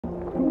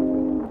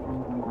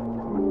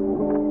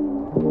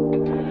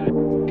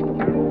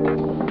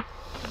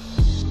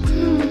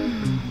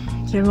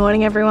Good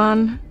morning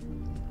everyone.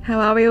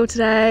 How are we all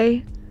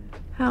today?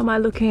 How am I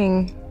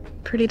looking?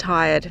 Pretty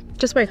tired.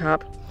 Just woke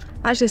up.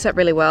 I actually slept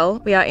really well.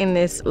 We are in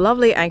this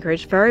lovely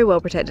anchorage, very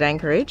well protected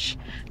anchorage.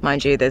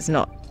 Mind you, there's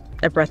not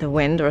a breath of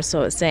wind, or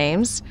so it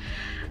seems.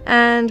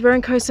 And we're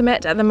in Koh Chang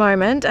at the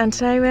moment, and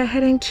today we're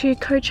heading to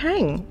Koh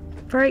Chang.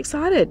 Very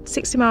excited.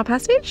 60-mile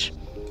passage.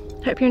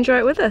 Hope you enjoy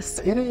it with us.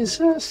 It is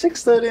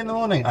 6:30 in the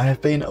morning. I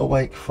have been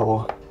awake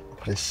for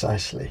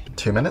precisely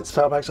 2 minutes.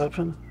 Tail bags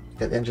open.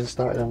 Get the engine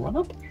started and run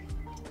up.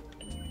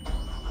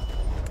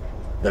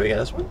 There we go,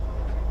 this one.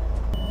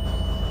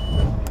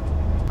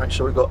 Make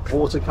sure we've got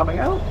water coming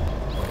out.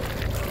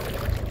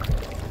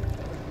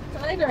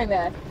 What are they doing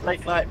there?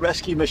 Late night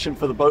rescue mission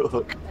for the boat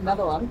hook.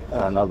 Another one.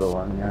 Another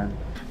one, yeah.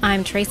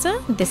 I'm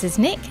Teresa, this is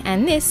Nick,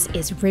 and this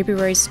is Ruby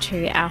Rose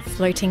 2, our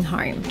floating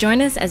home.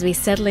 Join us as we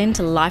settle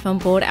into life on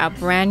board our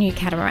brand new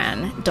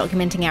catamaran,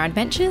 documenting our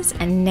adventures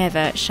and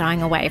never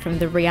shying away from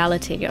the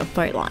reality of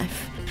boat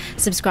life.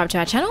 Subscribe to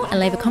our channel and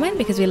leave a comment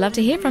because we love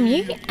to hear from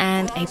you,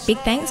 and a big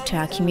thanks to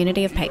our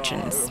community of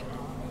patrons.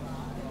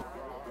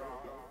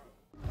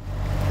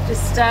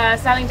 Just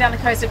sailing down the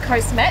coast of Koh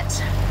Chang,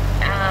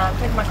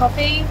 drinking my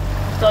coffee,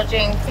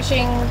 dodging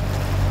fishing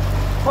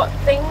hot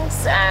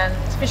things and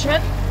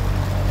fishermen.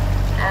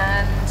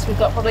 And we've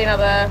got probably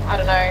another, I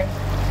don't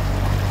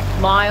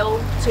know, mile,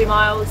 2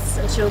 miles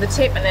until the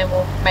tip, and then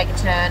we'll make a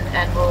turn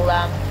and we'll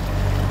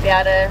be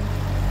able to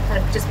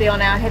kind of just be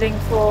on our heading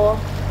for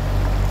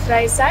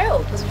today's sail,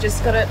 because we've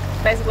just got it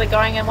basically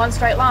going in one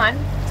straight line.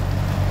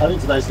 I think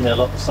today's going to be a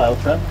lot of sail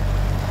trim.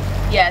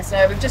 Yeah,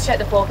 so we've just checked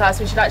the forecast.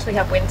 We should actually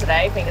have wind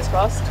today, fingers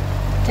crossed.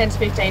 10 to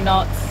 15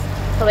 knots,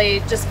 probably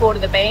just forward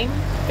of the beam.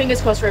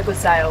 Fingers crossed for a good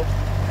sail.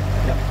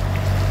 Yep.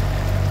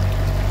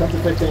 10 to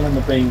 15 on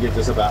the beam gives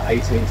us about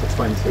 18 to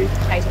 20.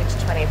 18 to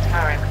 20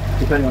 apparent.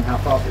 Depending on how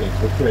fast it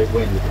is, we'll create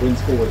wind. If the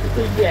wind's forward of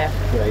the beam, yeah,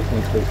 we'll create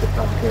 18 degrees to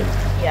current wind.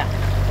 Yeah,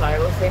 so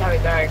we'll see how we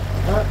go.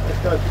 Alright, let's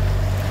go.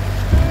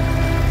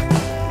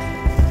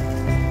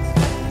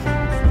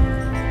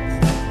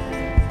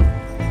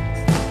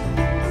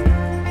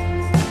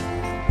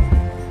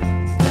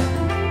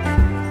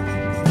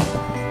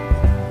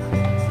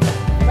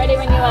 Ready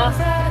when you are.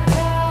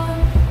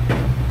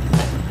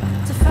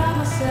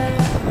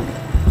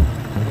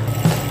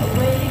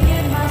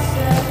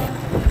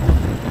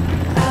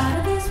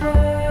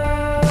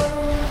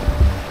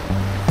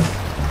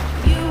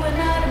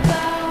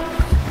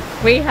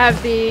 We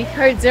have the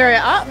code 0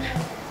 up.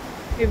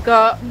 We've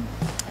got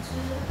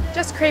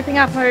just creeping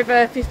up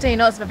over 15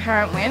 knots of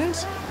apparent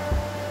wind,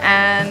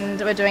 and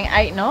we're doing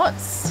 8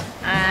 knots,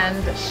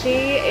 and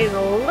she is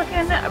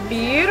looking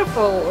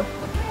beautiful.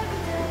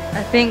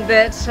 I think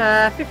that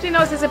 15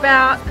 knots is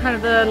about kind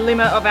of the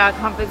limit of our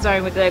comfort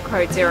zone with the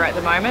code 0 at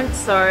the moment,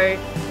 so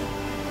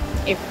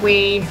if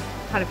we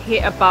kind of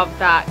hit above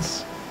that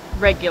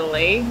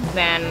regularly,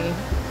 then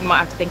we might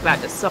have to think about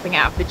just swapping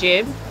out the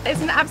jib.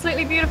 It's an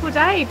absolutely beautiful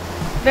day.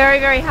 Very,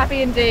 very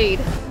happy indeed.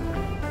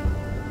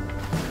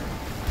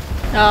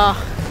 Oh,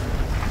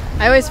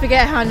 I always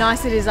forget how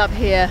nice it is up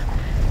here.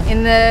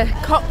 In the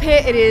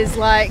cockpit it is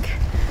like,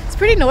 it's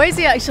pretty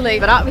noisy actually,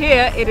 but up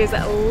here it is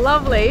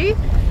lovely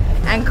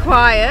and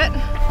quiet.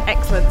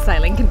 Excellent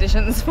sailing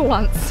conditions for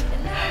once.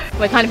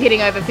 We're kind of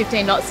hitting over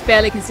 15 knots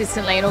fairly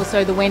consistently, and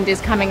also the wind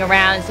is coming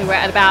around, so we're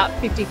at about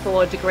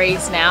 54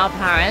 degrees now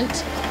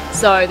apparent.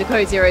 So the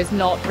code 0 is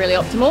not really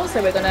optimal,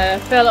 so we're going to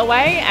furl it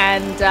away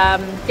and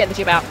get the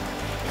jib out.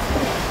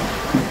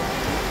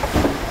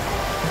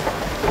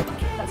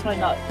 That's probably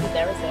not good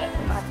there, is it?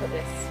 I put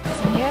this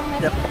in here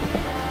maybe? Yep.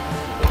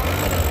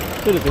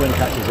 As soon as the wind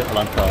catches it, we'll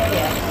unfurl it.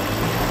 Yeah.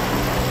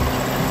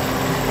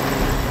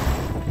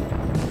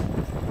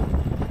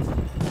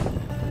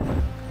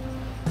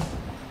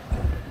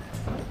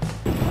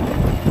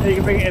 You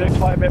can bring it in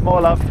quite a bit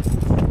more, love.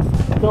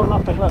 Still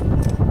laughing, look.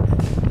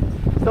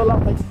 Still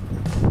laughing.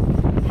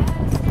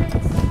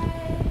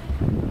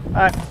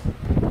 Alright.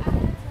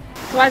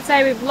 So I'd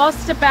say we've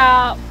lost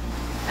about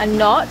a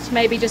knot,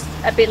 maybe just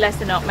a bit less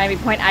than a knot, maybe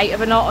 0.8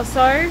 of a knot or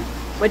so.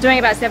 We're doing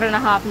about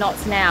 7.5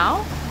 knots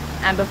now,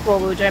 and before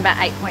we were doing about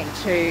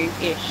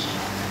 8.2-ish.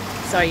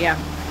 So yeah,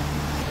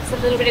 it's a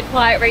little bit of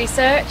quiet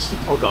research.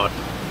 Oh god.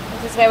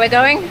 This is where we're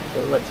going.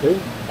 So we're at 2.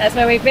 That's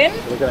where we've been.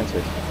 We're going to.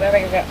 That's where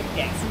we're going.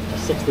 Yes.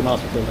 60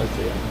 miles between those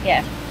 2.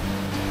 Yeah.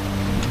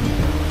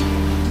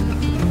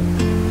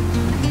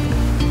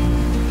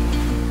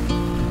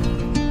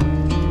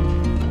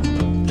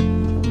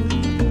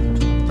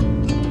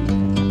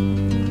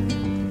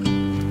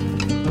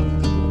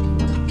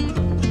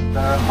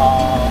 There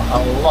are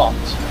a lot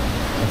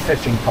of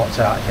fishing pots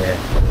out here.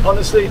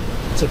 Honestly,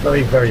 it's a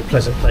very, very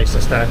pleasant place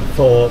to stand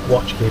for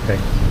watch keeping.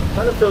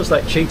 Kind of feels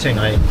like cheating.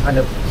 I kind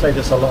of say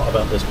this a lot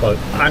about this boat.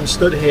 I'm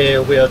stood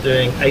here, we are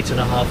doing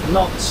 8.5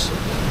 knots.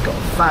 We've got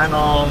a fan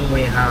on,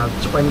 we have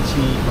 20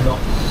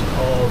 knots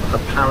of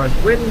apparent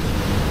wind.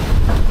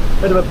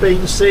 Bit of a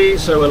beam sea,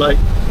 so we're like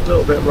a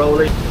little bit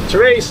rolly.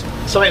 Therese,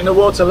 sight in the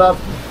water, love.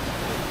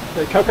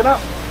 The coconut?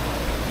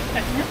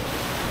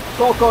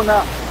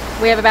 Coconut.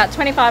 We have about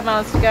 25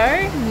 miles to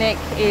go. Nick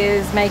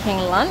is making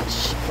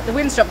lunch. The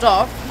wind's dropped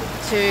off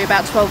to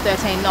about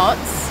 12-13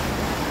 knots,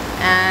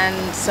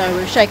 and so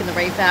we've shaken the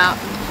reef out.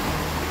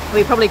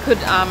 We probably could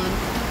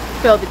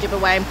furl the jib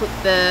away and put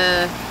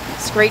the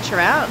screecher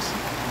out,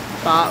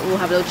 but we'll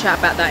have a little chat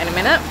about that in a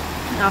minute.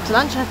 After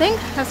lunch, I think.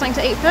 Have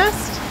something to eat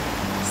first.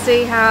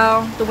 See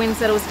how the wind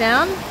settles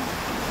down.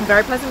 A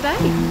very pleasant day.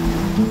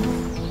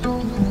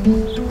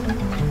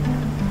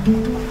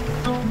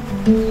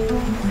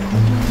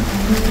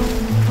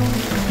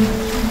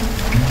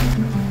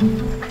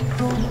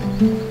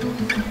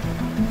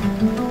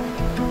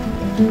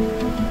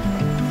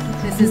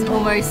 This is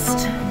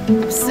almost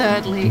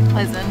absurdly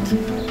pleasant.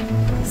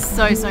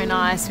 So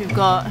nice. We've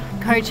got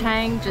Koh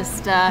Chang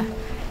just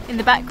in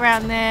the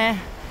background there.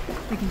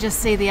 We can just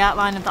see the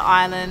outline of the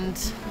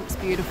island. Looks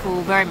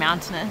beautiful, very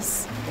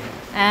mountainous.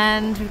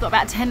 And we've got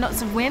about 10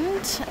 knots of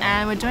wind,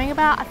 and we're doing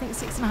about, I think,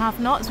 6.5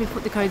 knots. We've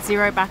put the code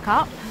 0 back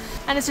up,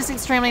 and it's just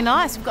extremely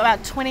nice. We've got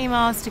about 20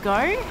 miles to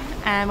go,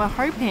 and we're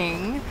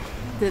hoping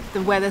that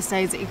the weather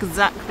stays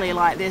exactly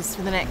like this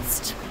for the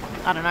next,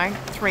 I don't know,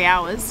 3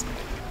 hours.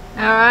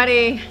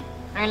 Alrighty,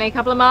 only a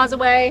couple of miles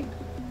away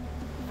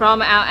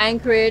from our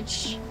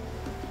anchorage,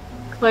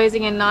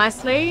 closing in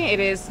nicely. It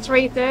is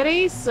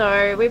 3:30,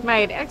 so we've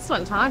made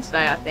excellent time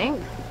today, I think.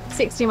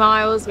 60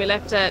 miles, we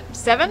left at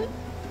 7.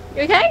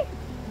 You okay?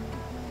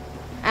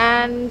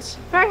 And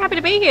very happy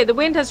to be here. The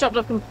wind has dropped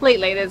off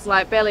completely. There's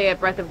like barely a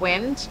breath of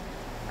wind.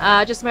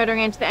 Just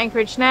motoring into the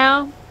anchorage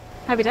now.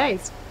 Happy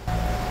days.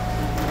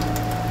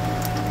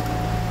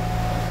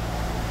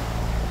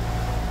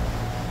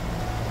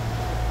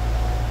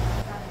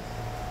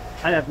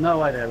 I have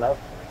no idea, love.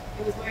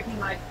 It was working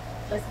like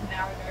less than an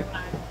hour ago when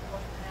I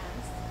washed my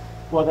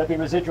hands. Well, there'd be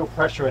residual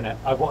pressure in it.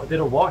 I did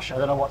a wash. I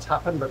don't know what's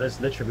happened, but there's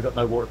literally, we've got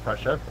no water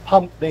pressure. The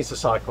pump needs to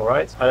cycle,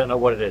 right? I don't know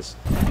what it is.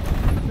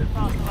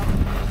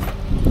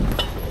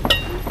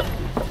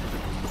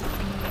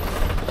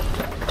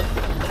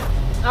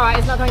 Alright,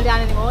 it's not going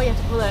down anymore. You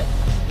have to pull it.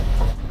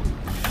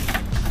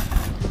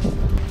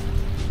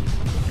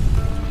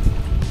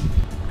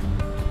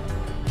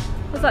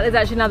 Looks like there's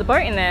actually another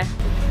boat in there.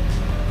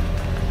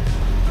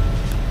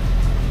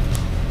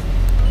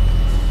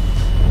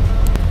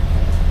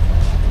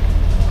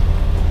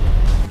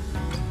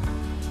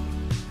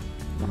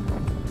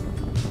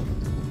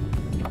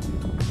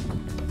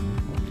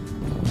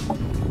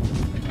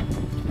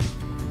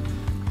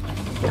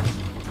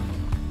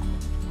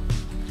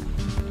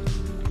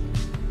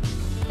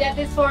 Depth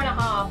is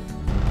 4.5.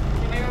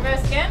 Can we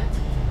reverse again?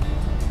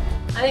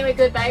 I think we're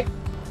good, babe.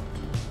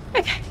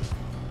 Okay,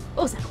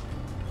 awesome.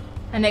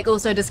 And Nick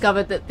also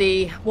discovered that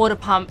the water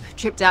pump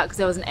tripped out because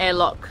there was an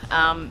airlock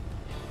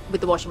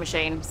with the washing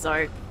machine,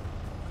 so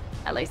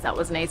at least that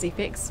was an easy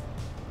fix.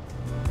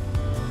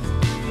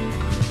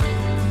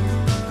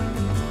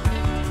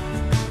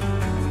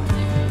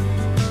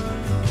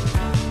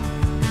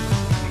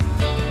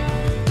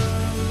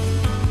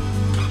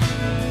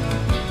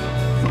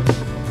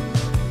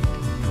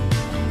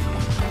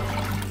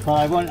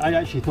 I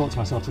actually thought to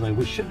myself today,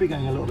 we should be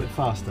going a little bit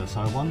faster,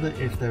 so I wonder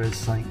if there is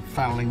something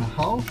fouling the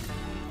hull.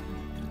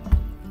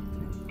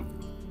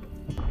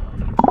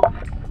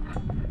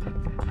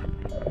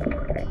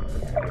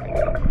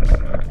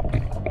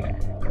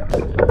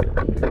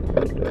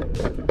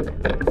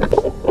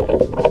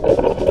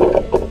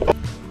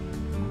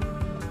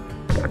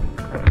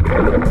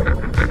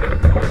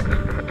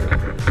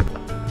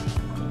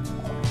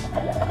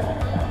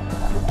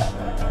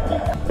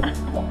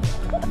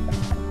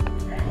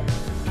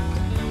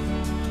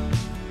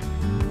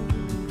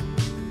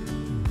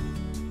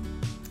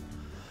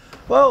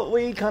 Well,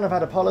 we kind of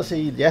had a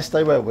policy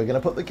yesterday where we're going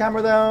to put the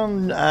camera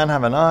down and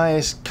have a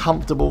nice,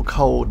 comfortable,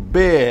 cold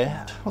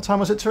beer. What time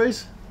was it,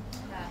 Therese?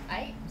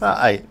 8.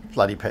 About 8.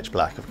 Bloody pitch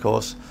black, of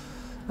course.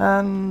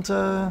 And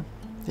the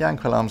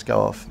anchor alarms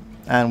go off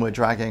and we're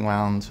dragging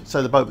around.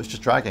 So the boat was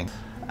just dragging.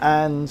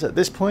 And at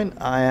this point,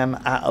 I am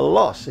at a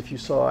loss. If you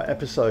saw our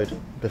episode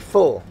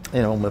before,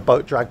 you know, on the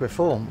boat drag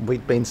before,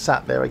 we'd been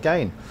sat there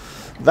again.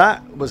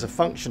 That was a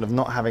function of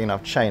not having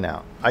enough chain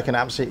out. I can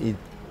absolutely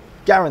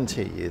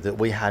guarantee you that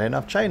we had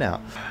enough chain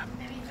out.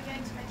 Maybe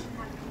forgetting to mention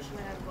how the cushion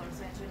went overboard, so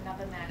we had to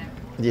another man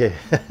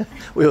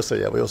overboard.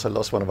 Yeah, we also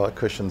lost one of our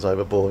cushions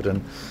overboard,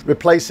 and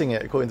replacing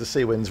it according to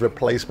Seawind's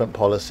replacement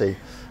policy,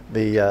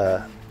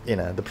 the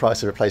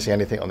price of replacing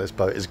anything on this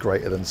boat is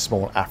greater than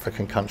small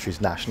African countries'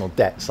 national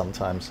debt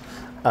sometimes.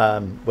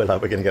 We're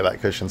going to get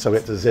that cushion, so we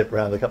had to zip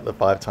around a couple of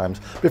 5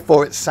 times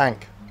before it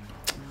sank.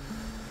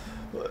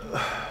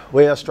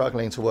 We are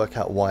struggling to work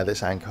out why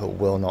this anchor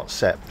will not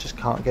set. Just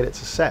can't get it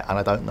to set, and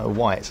I don't know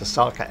why. It's a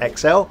Saka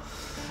XL.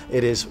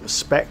 It is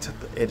spec'd.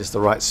 It is the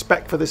right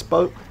spec for this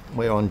boat.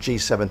 We're on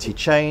G70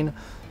 chain.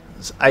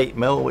 It's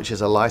 8mm, which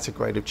is a lighter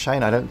grade of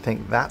chain. I don't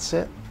think that's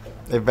it.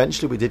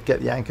 Eventually we did get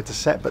the anchor to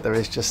set, but there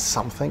is just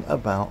something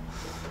about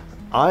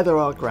either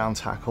our ground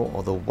tackle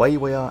or the way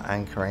we are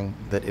anchoring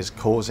that is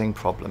causing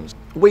problems.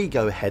 We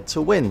go head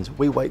to wind.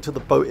 We wait till the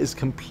boat is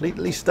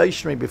completely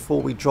stationary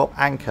before we drop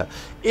anchor.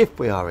 If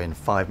we are in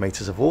 5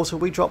 meters of water,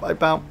 we drop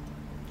about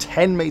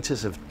 10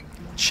 meters of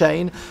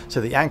chain, so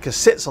the anchor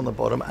sits on the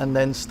bottom and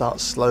then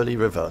starts slowly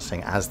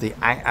reversing. As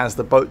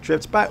the boat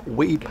drifts back,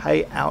 we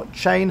pay out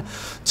chain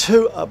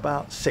to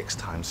about 6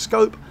 times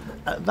scope.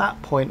 At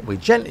that point, we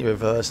gently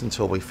reverse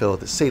until we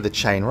see the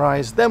chain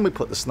rise. Then we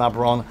put the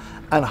snubber on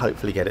and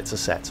hopefully get it to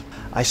set.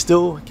 I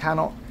still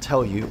cannot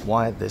tell you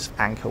why this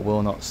anchor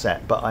will not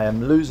set, but I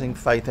am losing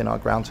faith in our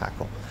ground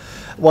tackle.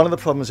 One of the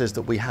problems is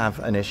that we have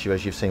an issue,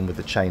 as you've seen, with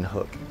the chain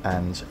hook,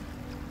 and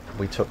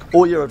we took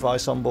all your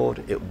advice on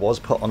board. It was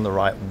put on the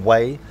right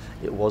way.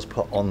 It was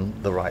put on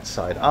the right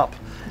side up.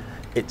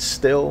 It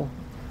still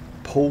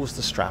pulls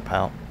the strap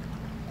out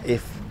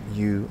if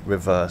you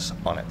reverse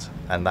on it.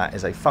 And that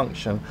is a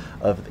function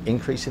of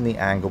increasing the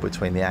angle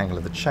between the angle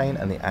of the chain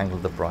and the angle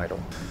of the bridle.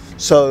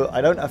 So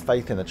I don't have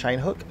faith in the chain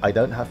hook. I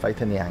don't have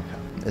faith in the anchor.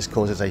 This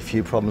causes a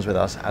few problems with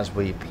us as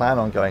we plan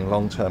on going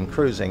long-term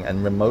cruising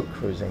and remote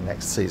cruising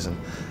next season.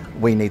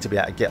 We need to be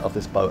able to get off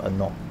this boat and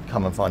not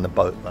come and find the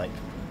boat like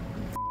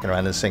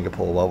around in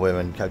Singapore while we're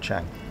in Koh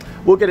Chang.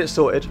 We'll get it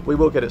sorted. We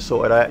will get it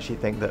sorted. I actually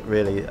think that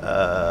really,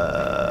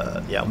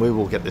 yeah, we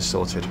will get this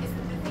sorted. The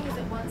thing is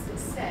that once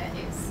it's set,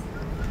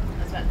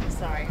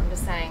 I'm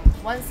just saying,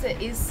 once it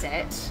is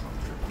set,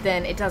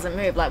 then it doesn't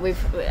move. Like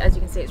as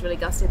you can see, it's really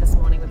gusty this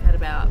morning. We've had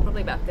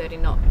probably about 30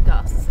 knot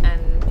gusts,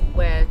 and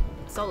we're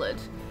solid.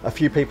 A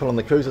few people on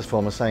the cruisers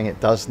forum are saying it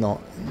does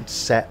not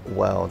set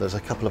well. There's a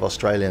couple of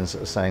Australians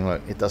that are saying,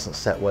 look, it doesn't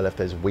set well if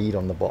there's weed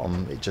on the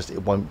bottom.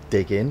 It won't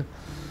dig in.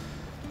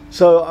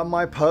 So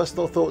my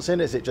personal thoughts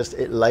in is it just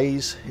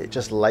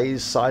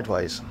lays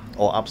sideways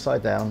or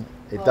upside down.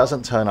 It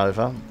doesn't turn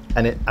over,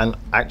 and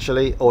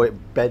actually, or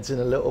it beds in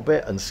a little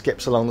bit and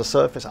skips along the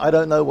surface. I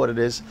don't know what it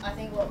is. I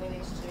think what we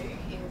need to do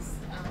is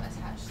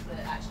attach the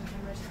action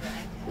camera to the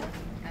anchor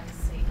and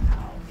see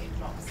how it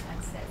drops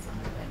and sets a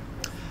little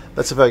bit.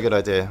 That's a very good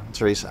idea,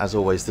 Terysa, as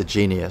always, the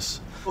genius.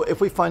 If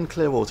we find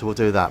clear water, we'll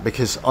do that,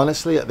 because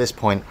honestly, at this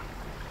point,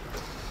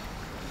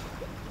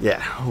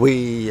 yeah,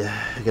 we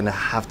are going to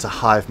have to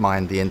hive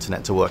mind the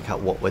internet to work out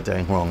what we're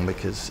doing wrong,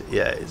 because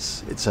yeah,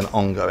 it's an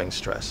ongoing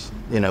stress.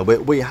 You know,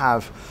 we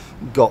have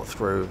got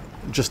through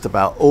just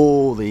about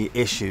all the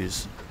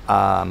issues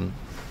that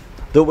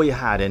we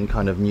had in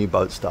kind of new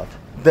boat stuff.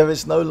 There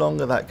is no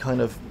longer that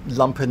kind of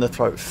lump in the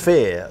throat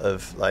fear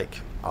of like,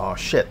 oh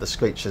shit, the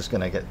screecher's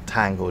going to get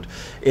tangled.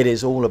 It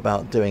is all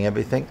about doing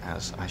everything,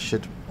 as I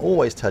should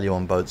always tell you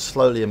on boats,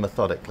 slowly and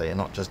methodically, and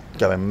not just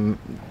going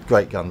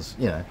great guns,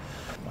 you know.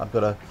 I've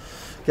got to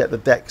get the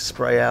deck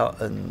spray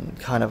out and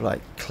kind of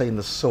like clean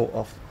the salt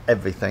off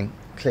everything,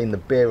 clean the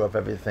beer off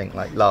everything.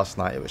 Like last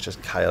night it was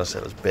just chaos.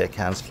 There was beer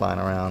cans flying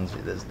around,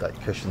 there's like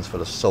cushions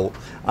full of salt.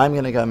 I'm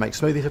going to go and make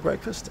smoothie for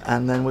breakfast,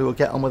 and then we will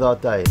get on with our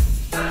day.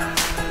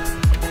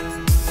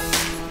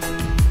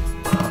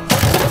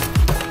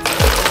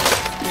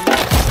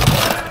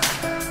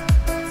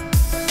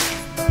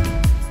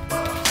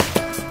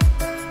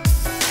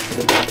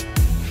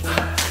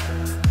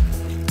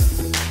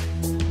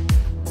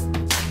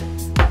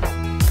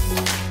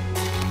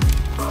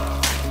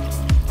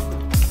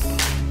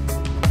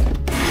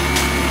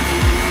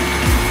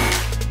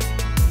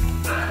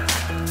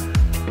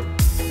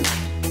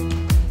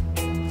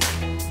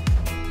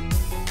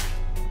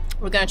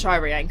 We're going to try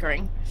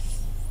re-anchoring.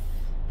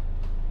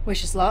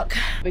 Wish us luck,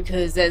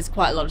 because there's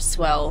quite a lot of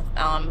swell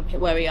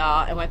where we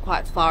are, and we're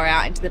quite far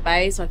out into the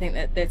bay, so I think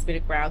that there's a bit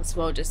of ground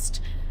swell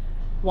just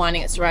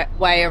winding its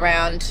way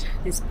around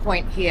this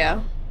point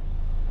here.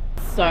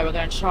 So we're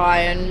going to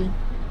try and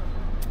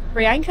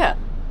re-anchor.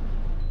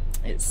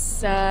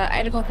 It's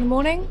 8 o'clock in the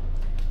morning,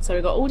 so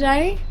we've got all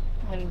day.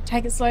 I'm going to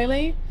take it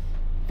slowly.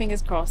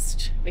 Fingers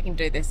crossed we can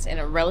do this in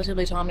a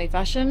relatively timely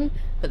fashion,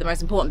 but the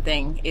most important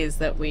thing is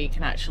that we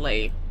can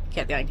actually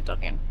get the anchor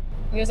dug in.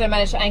 We also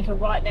managed to anchor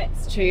right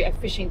next to a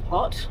fishing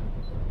pot,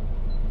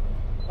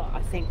 but I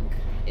think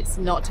it's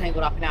not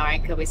tangled up in our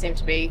anchor. We seem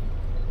to be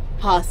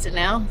past it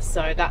now,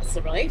 so that's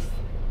a relief.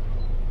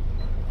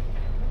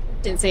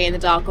 Didn't see it in the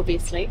dark,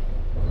 obviously.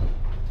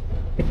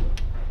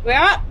 We're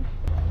up.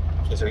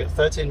 Okay, so we get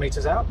 13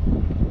 meters out.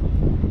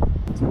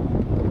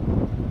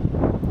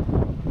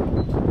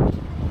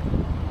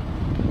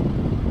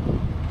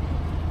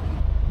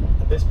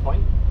 At this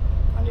point,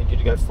 I need you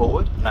to go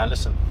forward. Now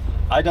listen,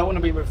 I don't want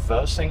to be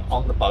reversing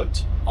on the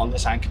boat on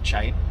this anchor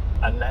chain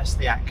unless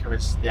the anchor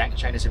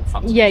chain is in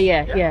front of us.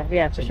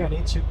 Yeah, So for sure. you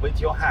need to, with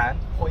your hand,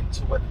 point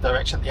to what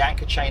direction the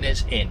anchor chain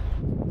is in.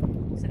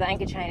 So the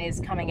anchor chain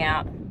is coming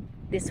out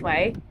this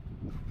way,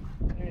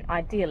 and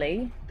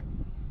ideally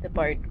the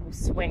boat will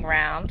swing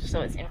round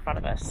so it's in front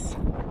of us.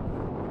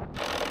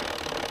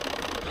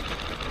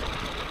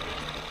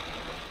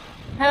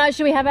 How much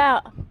do we have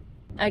out?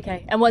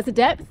 Okay, and what's the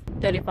depth?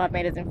 35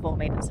 meters and 4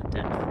 meters of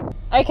depth.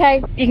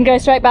 Okay, you can go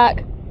straight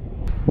back.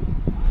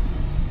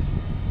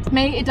 To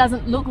me, it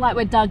doesn't look like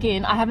we're dug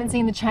in. I haven't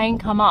seen the chain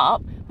come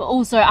up, but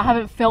also I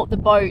haven't felt the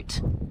boat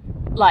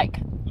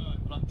like.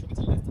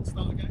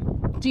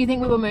 Do you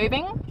think we were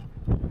moving?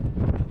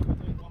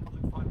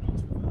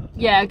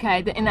 Yeah, okay,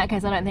 in that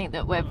case I don't think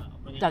that we're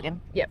dug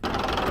in. Yep.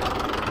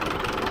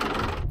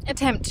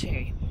 Attempt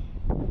 2.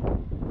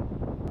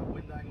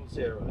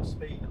 0,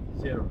 speed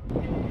 0.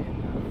 In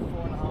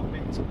 4.5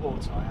 meters of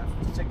water, I have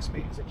 6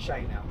 meters of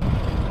chain out.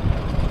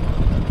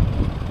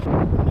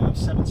 Now I'm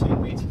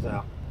 17 meters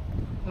out.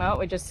 No,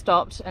 we just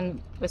stopped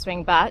and we're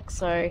swinging back,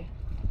 so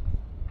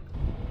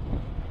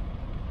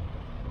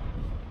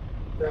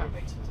 30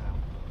 meters out.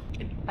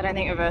 I don't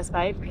think reverse,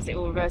 babe, because it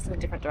will reverse in a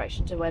different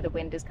direction to where the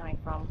wind is coming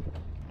from.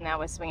 Now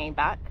we're swinging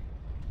back.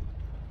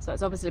 So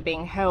it's obviously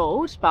being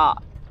held,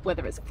 but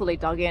whether it's fully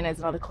dug in is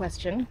another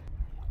question.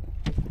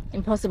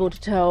 Impossible to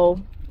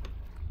tell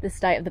the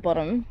state of the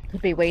bottom.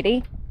 Could be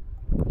weedy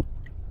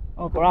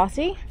or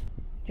grassy. Do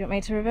you want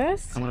me to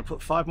reverse? I'm going to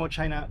put 5 more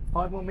chain out,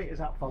 5 more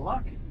meters out for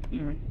luck.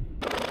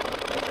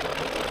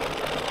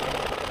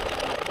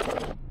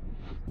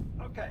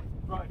 Okay,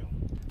 right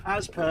on.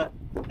 As per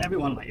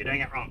everyone, like, you're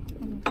doing it wrong.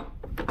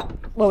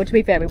 Well, to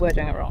be fair, we were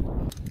doing it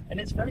wrong.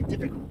 And it's very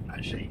difficult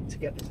actually to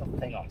get this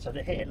thing on. So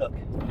here, look.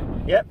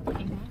 Yep.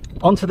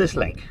 Onto this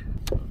link.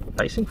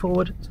 Facing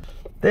forward.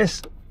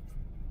 This.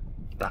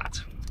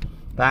 That.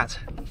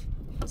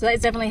 So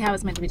that's definitely how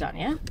it's meant to be done,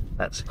 yeah?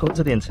 That's according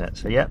to the internet.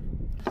 So yep.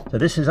 So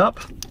this is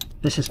up.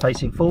 This is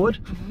facing forward.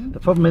 The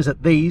problem is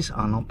that these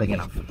are not big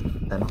enough.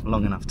 They're not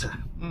long enough to.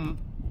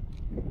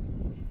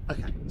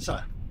 Okay, so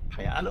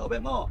pay out a little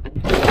bit more.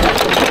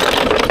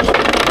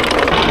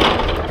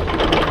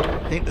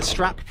 I think the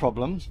strap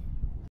problem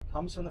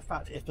comes from the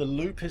fact if the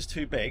loop is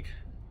too big,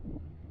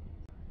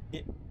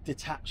 it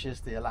detaches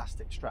the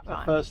elastic strap.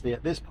 Right. Firstly,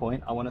 at this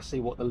point, I want to see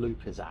what the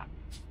loop is at.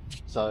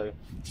 So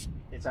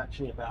it's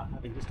actually about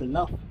having just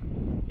enough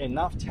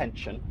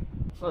tension.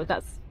 Well,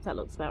 that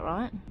looks about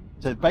right.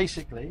 So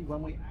basically,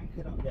 when we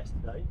anchored up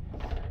yesterday,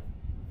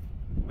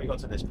 we got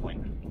to this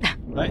point,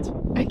 right?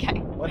 Okay.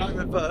 When I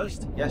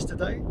reversed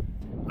yesterday,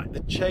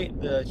 the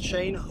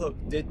chain hook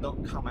did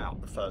not come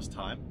out the first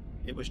time.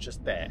 It was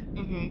just there,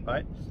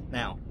 right?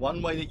 Now,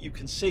 one way that you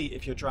can see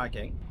if you're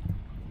dragging,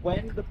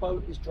 when the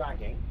boat is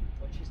dragging,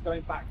 when she's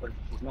going backwards,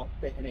 she's not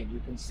fitting in, you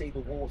can see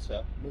the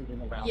water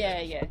moving around. Yeah.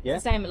 Yeah? The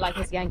same like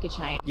as the anchor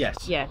chain.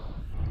 Yes. Yeah.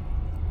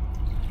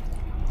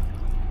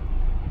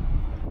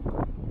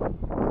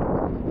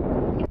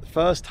 The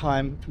first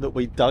time that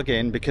we dug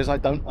in, because I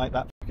don't like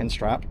that fucking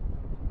strap,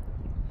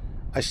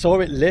 I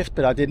saw it lift,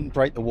 but I didn't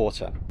break the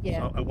water.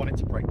 Yeah. So I wanted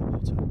to break the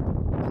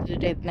water.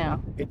 Did it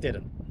now? It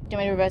didn't. Do you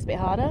want me to reverse a bit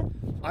harder?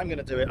 I'm going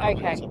to do it.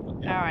 Okay.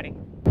 Yeah. Alrighty.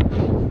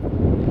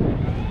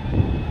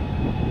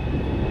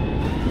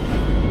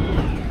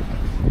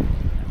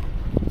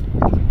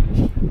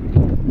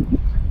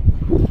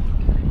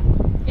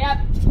 Yep.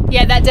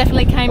 Yeah, that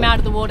definitely came out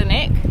of the water,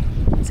 Nick.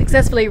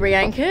 Successfully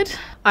re-anchored.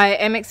 I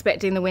am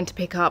expecting the wind to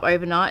pick up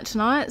overnight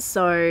tonight,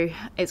 so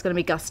it's going to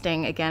be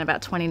gusting again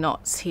about 20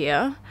 knots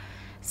here.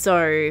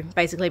 So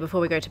basically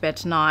before we go to bed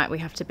tonight, we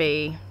have to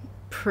be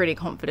pretty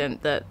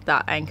confident that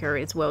that anchor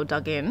is well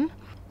dug in.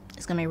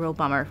 It's going to be a real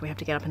bummer if we have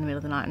to get up in the middle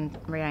of the night and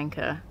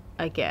re-anchor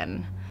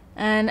again.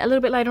 And a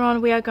little bit later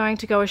on we are going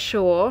to go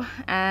ashore,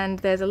 and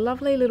there's a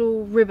lovely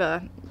little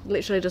river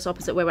literally just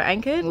opposite where we're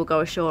anchored. We'll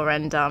go ashore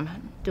and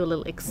do a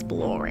little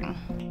exploring.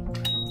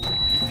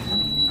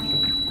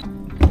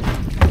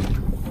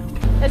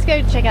 Let's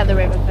go check out the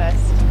river first.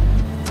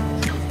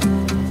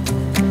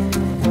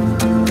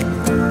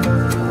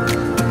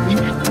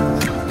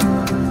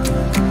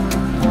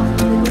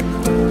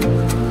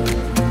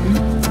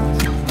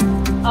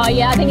 Oh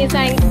yeah, I think he's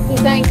saying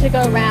to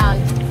go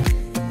around.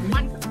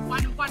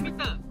 One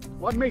meter.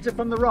 1 meter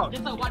from the rock.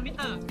 Yes, sir, 1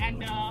 meter.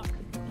 And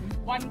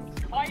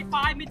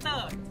 1.5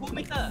 meter, 2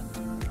 meter.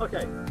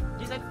 Okay.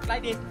 Just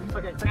like this.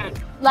 Okay, thank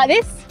you. Like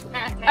this?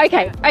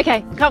 Okay,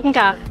 okay, Captain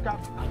Car.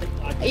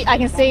 I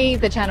can see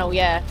the channel,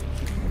 yeah.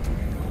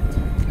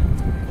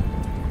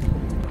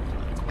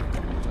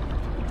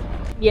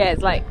 Yeah,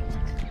 it's like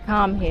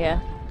calm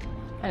here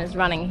and it's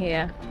running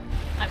here.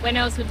 Like when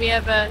else would we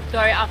ever go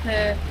up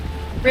a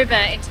river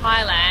in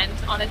Thailand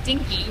on a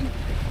dinghy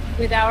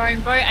with our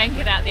own boat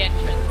anchored out the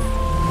entrance?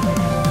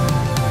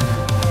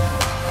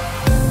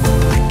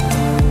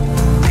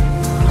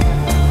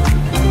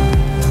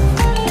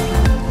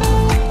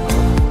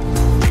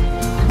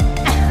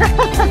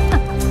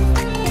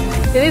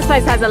 So this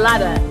place has a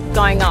ladder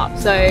going up,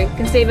 so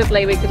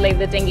conceivably we could leave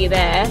the dinghy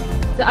there.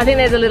 So I think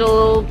there's a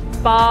little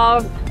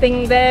bar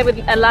thing there with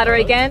a ladder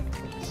again.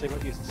 See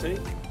what you can see?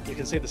 You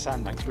can see the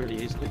sandbanks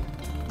really easily.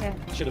 Yeah.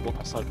 Should have bought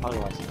my side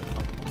polarizer.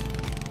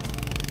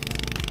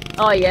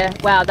 Oh yeah,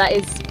 wow, that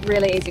is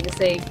really easy to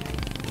see.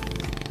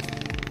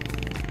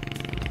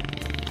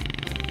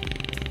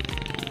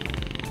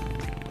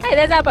 Hey,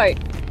 there's our boat.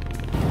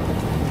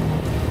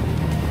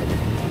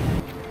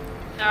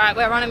 Alright,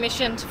 we're on a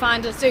mission to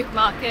find a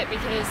supermarket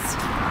because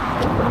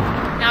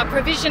our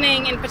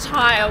provisioning in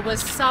Pattaya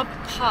was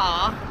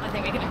subpar. I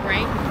think we can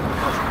agree.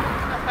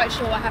 Not quite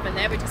sure what happened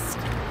there, we just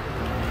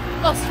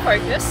lost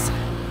focus.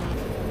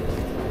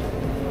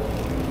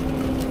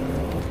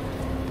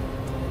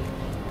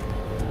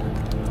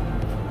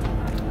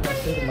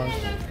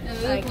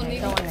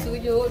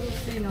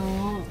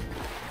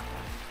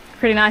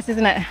 Pretty nice,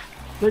 isn't it?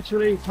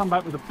 Literally come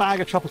back with a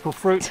bag of tropical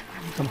fruit,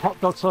 some hot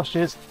dog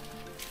sausages,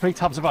 3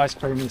 tubs of ice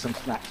cream and some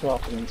snacks for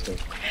afternoon tea.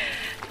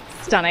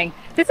 Stunning.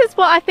 This is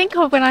what I think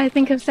of when I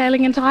think of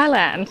sailing in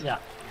Thailand. Yeah.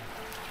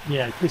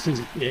 Yeah, this is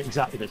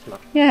exactly this one.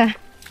 Yeah.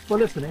 Well,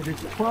 listen, it is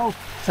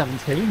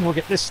 12:17. We'll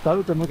get this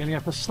stowed, and we're going to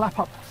have a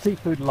slap-up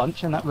seafood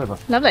lunch in that river.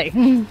 Lovely.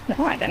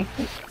 All right then.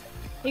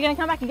 You going to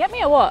come back and get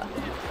me or what?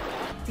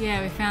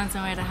 Yeah, we found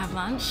somewhere to have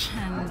lunch,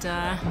 and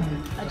I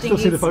think Still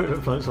see the boat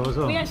that floats on as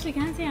well. we actually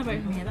can see our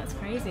boat from here. That's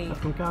crazy.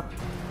 From Gab.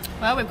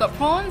 Well, we've got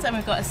prawns and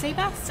we've got a sea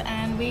bass,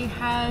 and we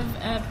have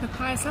a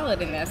papaya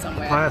salad in there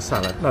somewhere. Papaya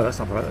salad. No, that's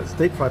not right. That's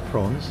deep fried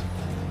prawns.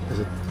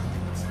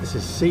 This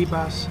is sea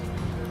bass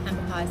And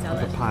papaya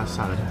salad. and papaya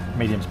salad.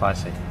 Medium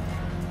spicy.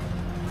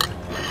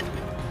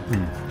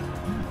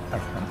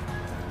 Excellent.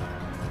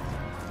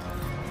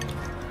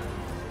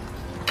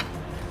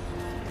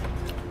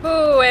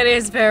 Oh, it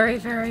is very,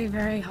 very,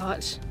 very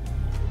hot.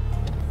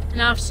 An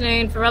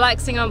afternoon for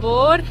relaxing on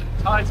board.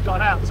 Tide's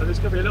gone out, so this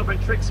could be a little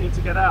bit tricksy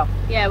to get out.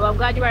 Yeah, well, I'm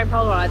glad you're wearing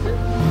polarizers.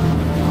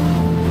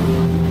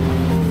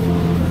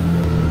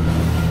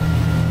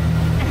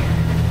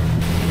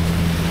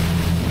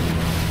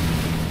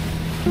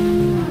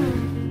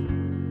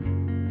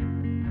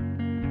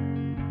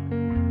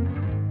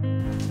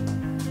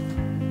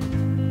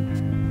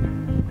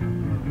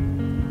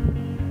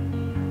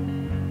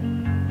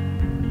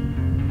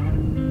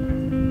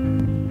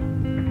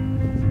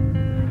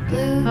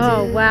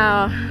 Oh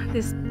wow,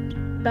 this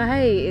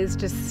bay is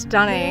just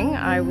stunning.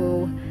 I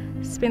will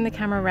spin the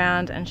camera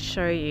around and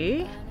show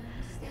you.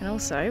 And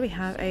also we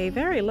have a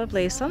very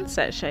lovely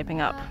sunset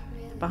shaping up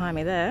behind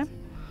me there.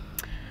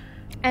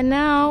 And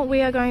now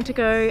we are going to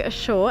go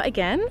ashore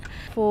again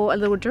for a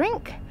little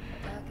drink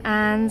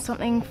and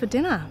something for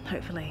dinner,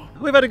 hopefully.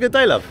 We've had a good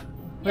day, love.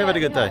 We've had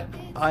a good day.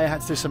 I had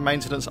to do some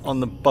maintenance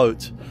on the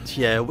boat.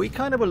 Yeah, we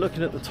kind of were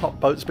looking at the top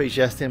boat speeds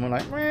yesterday and we're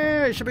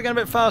like, it should be going a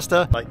bit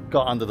faster. Like,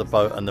 got under the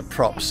boat and the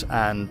props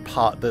and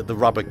the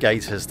rubber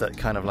gaiters that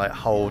kind of like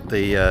hold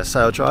the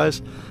sail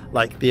dryers.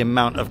 Like, the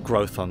amount of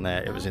growth on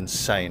there, it was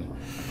insane.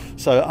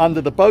 So under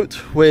the boat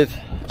with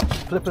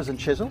flippers and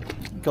chisel.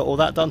 Got all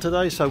that done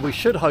today, so we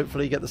should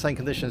hopefully get the same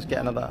conditions, get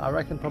another, I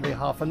reckon, probably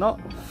half a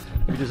knot.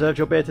 You deserved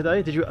your beer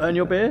today. Did you earn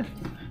your beer?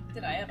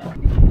 Did I ever?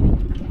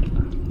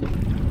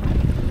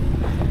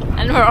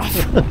 And we're off.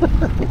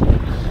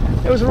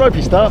 It was a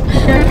ropey start.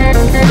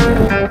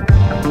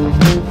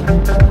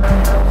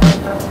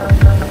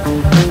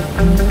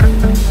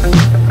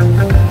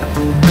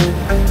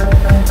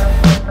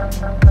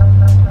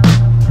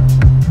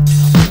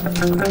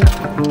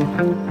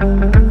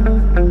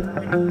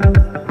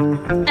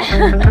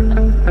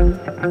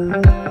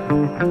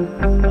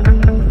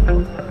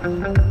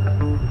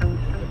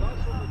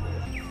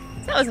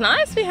 That was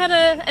nice. We had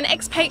an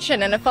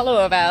ex-patron and a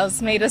follower of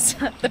ours meet us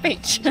at the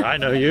beach. I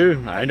know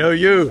you. I know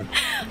you.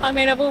 I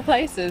mean, of all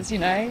places, you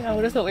know, I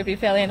would have thought we'd be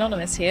fairly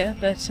anonymous here.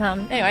 But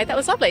anyway, that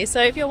was lovely.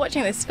 So if you're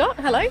watching this, Scott,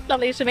 hello.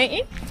 Lovely to meet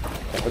you.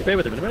 I'll be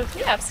with him in a minute.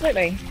 Yeah,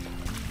 absolutely.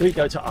 We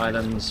go to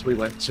islands. We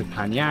went to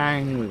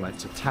Panyang. We went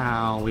to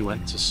Tao. We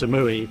went to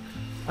Samui.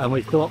 And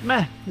we thought,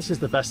 meh, this is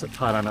the best that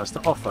Thailand has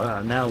to offer.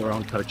 And now we're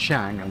on Koh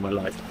Chang and we're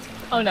like,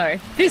 Oh no,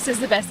 this is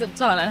the best that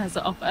Thailand has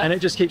to offer. and it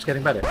just keeps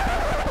getting better.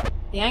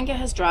 The anchor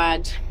has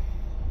dragged.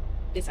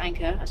 This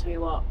anchor, I tell you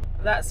what,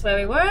 that's where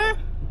we were,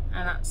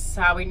 and that's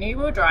how we knew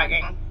we were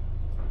dragging.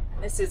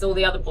 This is all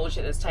the other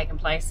bullshit that's taken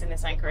place in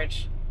this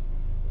anchorage.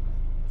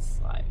 It's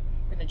like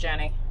been a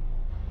journey.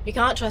 If you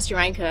can't trust your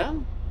anchor,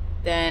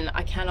 then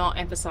I cannot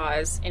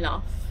emphasize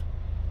enough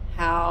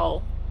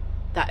how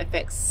that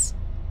affects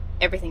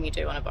everything you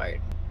do on a boat.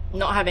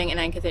 Not having an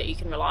anchor that you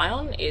can rely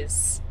on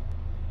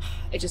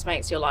it just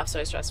makes your life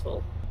so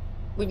stressful.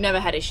 We've never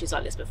had issues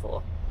like this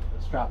before.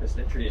 The strap is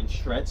literally in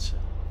shreds.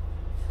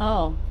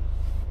 Oh.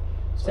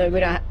 So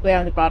we don't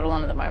have the bridle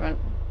on at the moment.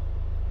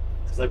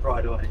 Because they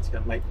bridle, I need to go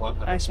make one. I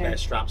have Okay. spare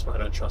straps, but I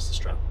don't trust the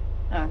strap.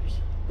 Oh.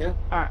 Yeah?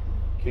 Alright.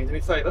 Can you do me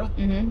a favour?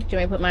 Do you want me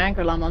to put my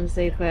anchor alarm on to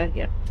see if we're...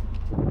 Yeah.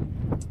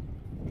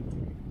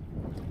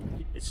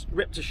 It's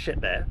ripped to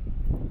shit there,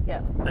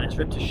 Yeah. and it's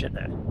ripped to shit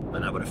there.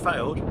 And that would have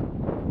failed.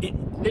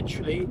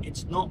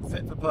 It's not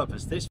fit for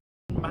purpose. This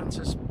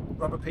Mantis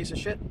rubber piece of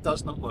shit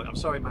does not work. I'm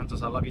sorry,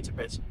 Mantis, I love you to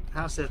bits.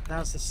 How's the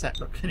set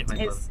look?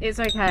 Anyway, It's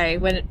okay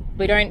when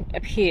we don't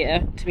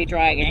appear to be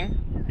dragging.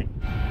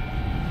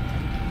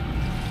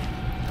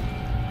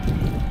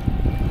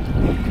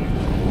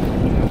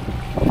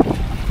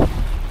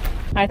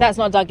 If that's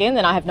not dug in,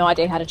 then I have no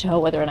idea how to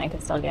tell whether an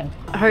anchor's dug in.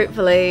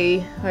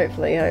 Hopefully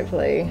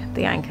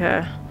the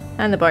anchor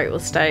and the boat will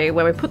stay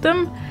where we put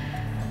them.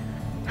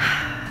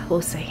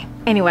 We'll see.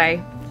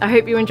 Anyway, I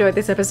hope you enjoyed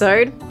this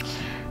episode,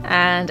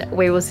 and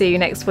we will see you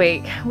next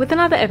week with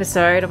another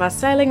episode of us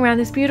sailing around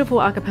this beautiful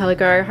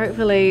archipelago.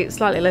 Hopefully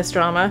slightly less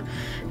drama,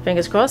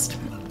 fingers crossed.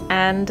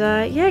 And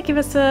yeah, give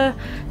us a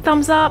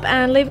thumbs up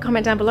and leave a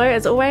comment down below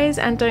as always,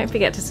 and don't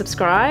forget to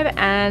subscribe,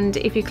 and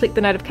if you click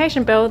the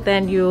notification bell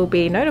then you'll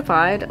be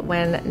notified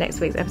when next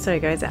week's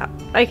episode goes out.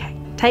 Okay,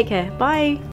 take care, bye.